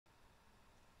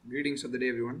Greetings of the day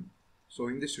everyone. So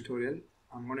in this tutorial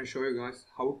I'm going to show you guys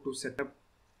how to set up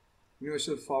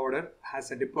universal forwarder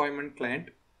as a deployment client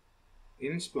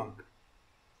in Splunk.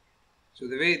 So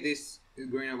the way this is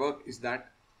going to work is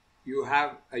that you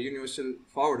have a universal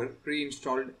forwarder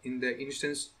pre-installed in the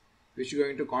instance which you're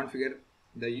going to configure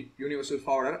the universal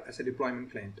forwarder as a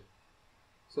deployment client.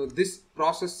 So this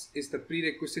process is the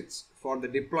prerequisites for the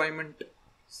deployment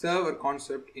server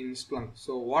concept in Splunk.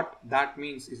 So what that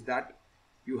means is that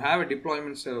you have a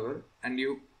deployment server and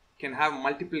you can have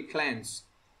multiple clients.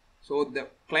 So the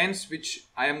clients which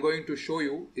I am going to show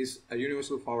you is a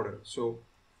universal forwarder. So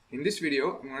in this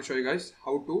video I'm going to show you guys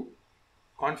how to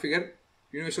configure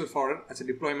universal forwarder as a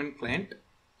deployment client,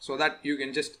 so that you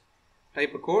can just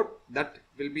type a code that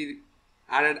will be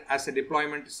added as a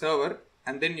deployment server,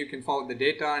 and then you can follow the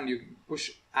data and you can push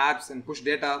apps and push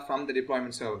data from the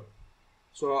deployment server.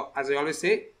 So as I always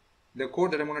say, the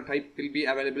code that I'm going to type will be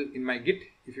available in my Git.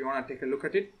 If you want to take a look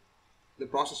at it, the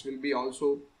process will be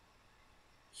also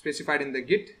specified in the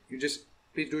Git. You just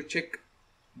please do check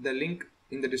the link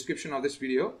in the description of this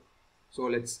video. So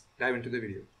let's dive into the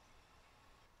video.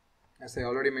 As I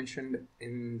already mentioned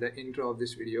in the intro of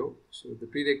this video, so the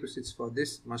prerequisites for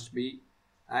this must be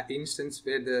an instance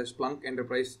where the Splunk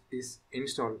Enterprise is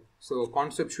installed. So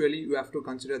conceptually you have to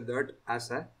consider that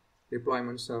as a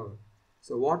deployment server.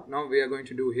 So what now we are going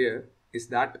to do here is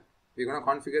that we're going to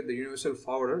configure the universal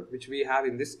forwarder which we have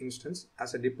in this instance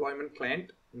as a deployment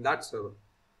client in that server.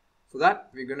 For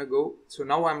that we're going to go, so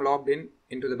now I'm logged in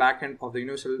into the backend of the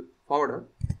universal forwarder.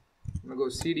 I'm going to go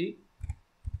cd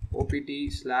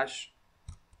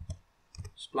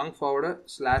opt/splunk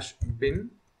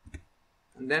forwarder/bin,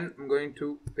 and then I'm going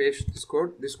to paste this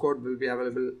code. This code will be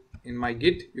available in my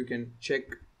Git. You can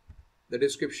check the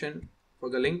description for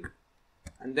the link.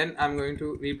 And then I'm going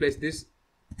to replace this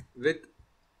with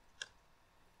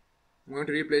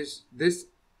the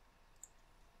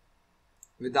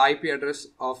IP address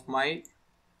of my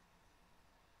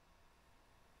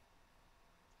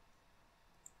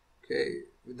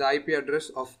with the IP address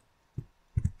of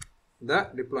the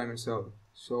deployment server.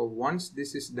 So once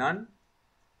this is done,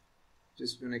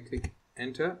 just going to click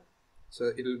enter.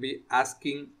 So it will be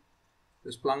asking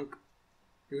the Splunk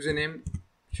username,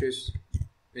 which is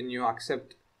when you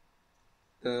accept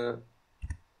the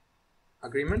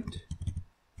agreement.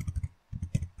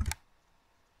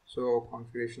 So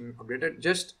configuration updated.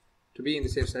 Just to be in the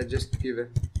safe side, just give a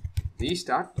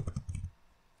restart.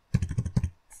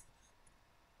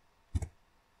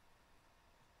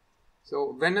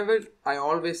 So whenever, I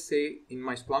always say in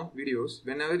my Splunk videos,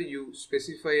 whenever you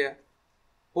specify a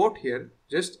port here,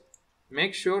 just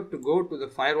make sure to go to the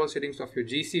firewall settings of your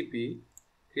GCP,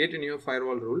 create a new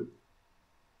firewall rule.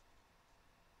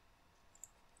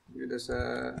 Give this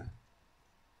a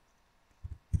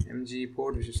MG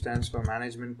port, which stands for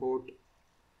management port.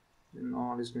 Then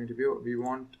all is going to be, we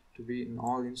want to be in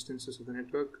all instances of the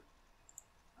network,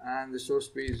 and the source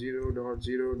be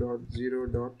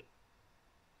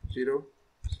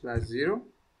 0.0.0.0/0,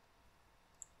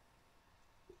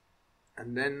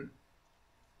 and then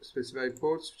specify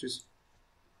ports, which is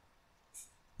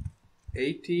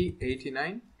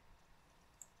 8089,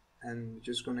 and we're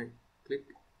just going to click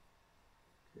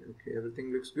okay,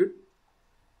 everything looks good.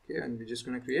 Okay, and we're just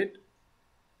going to create.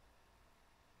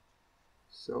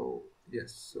 So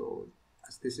yes, so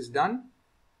as this is done,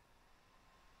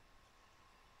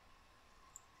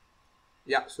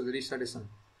 yeah, so the restart is done.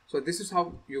 So this is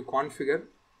how you configure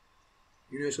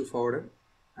universal forwarder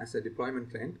as a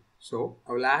deployment client. So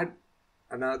I will add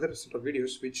another set of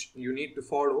videos which you need to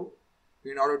follow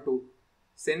in order to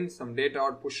send some data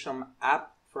or push some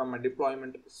app from a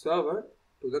deployment server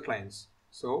to the clients.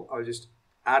 So I'll just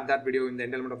add that video in the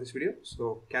end element of this video.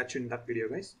 So catch you in that video,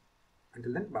 guys.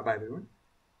 Until then, bye bye everyone.